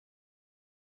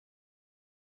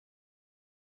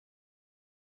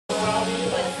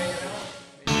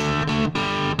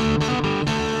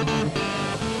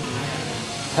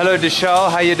Hello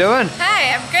Dishal, how you doing?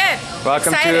 Hi, I'm good.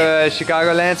 Welcome Excited. to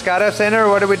Chicagoland Skydiving Center.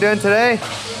 What are we doing today?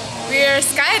 We're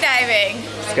skydiving.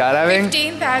 Skydiving?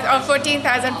 15,000 or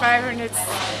 14,500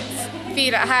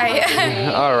 feet high.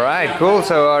 All right, cool.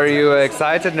 So are you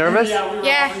excited, nervous?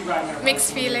 Yeah,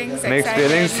 mixed feelings. Mixed excited,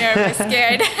 feelings? nervous,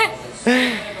 scared.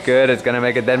 Good, it's gonna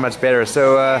make it that much better.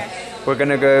 So we're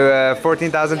gonna go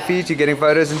 14,000 feet. You're getting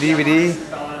photos and DVD.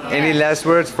 Any last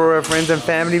words for our friends and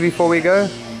family before we go?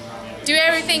 Do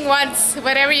everything once.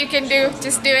 Whatever you can do,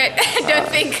 just do it. Don't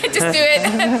think, just do it.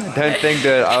 Don't think, do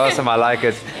it. Awesome, I like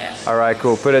it. Yeah. All right,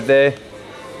 cool. Put it there.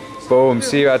 Boom.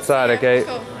 See you outside, okay?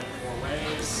 Cool.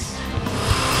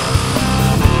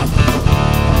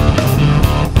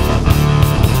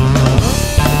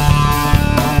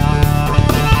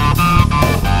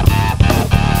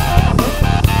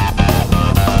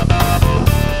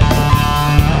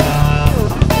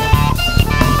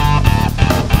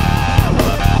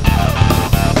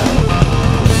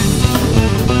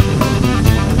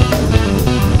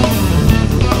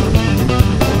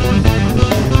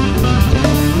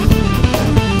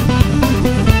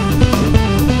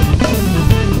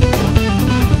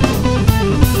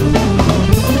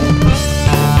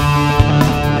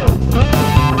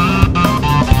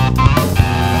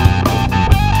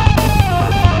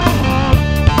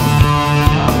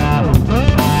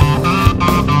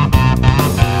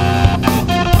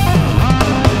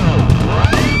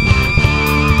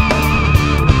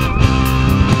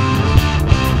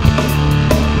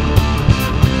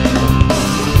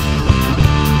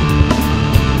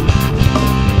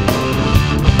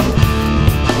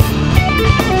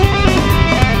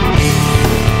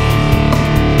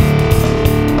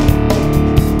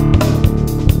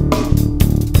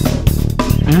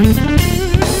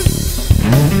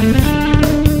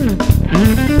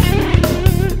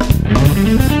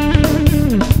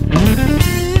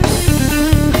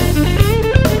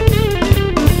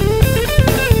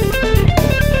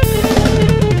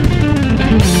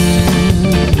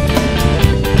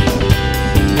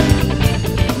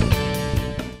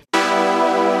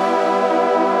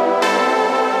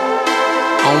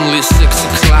 Only 6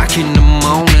 o'clock in the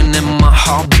morning and my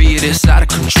heartbeat is out of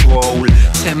control.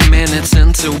 10 minutes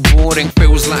into boarding,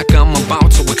 feels like I'm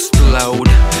about to explode.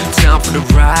 Time for the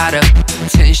ride up,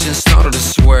 tension started to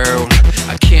swirl.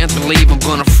 I can't believe I'm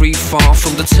gonna free fall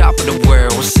from the top of the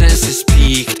world. Senses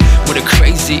peaked with a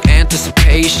crazy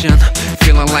anticipation.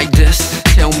 Feeling like this,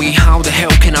 tell me how the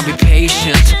hell can I be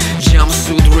patient?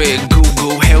 Jumpsuit rig,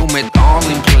 Google helmet all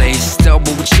in place.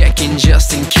 Double checking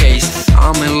just in case.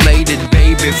 I'm elated,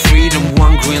 baby, freedom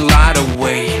one green light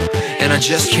away, and I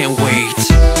just can't wait.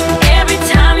 Every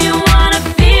time you wanna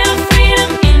feel freedom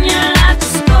in your life,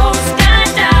 just go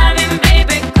skydiving,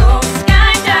 baby, go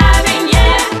skydiving,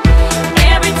 yeah.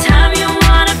 Every time you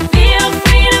wanna feel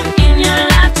freedom in your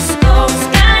life, just go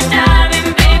skydiving,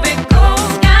 baby, go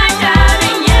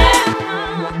skydiving, yeah.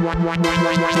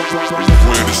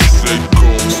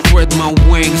 Spread my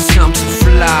wings, time to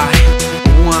fly.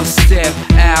 One step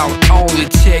out, all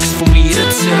it takes for me to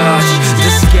touch the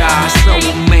sky. So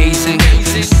amazing,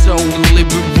 so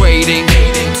liberating.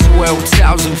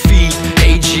 12,000 feet,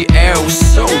 AGL,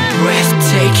 so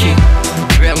breathtaking.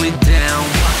 Belly down.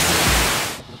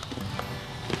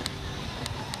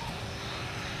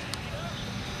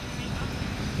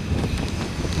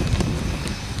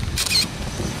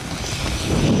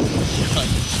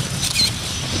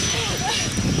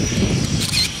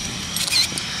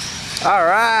 All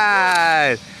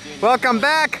right. Welcome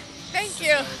back. Thank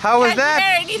you. How was Can't that?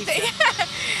 hear anything.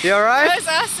 You all right? That was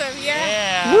awesome,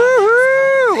 yeah.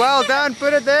 Woohoo! Well done.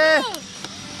 Put it there.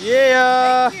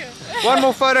 Yeah. Thank you. One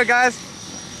more photo, guys.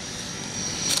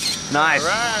 Nice. All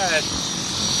right.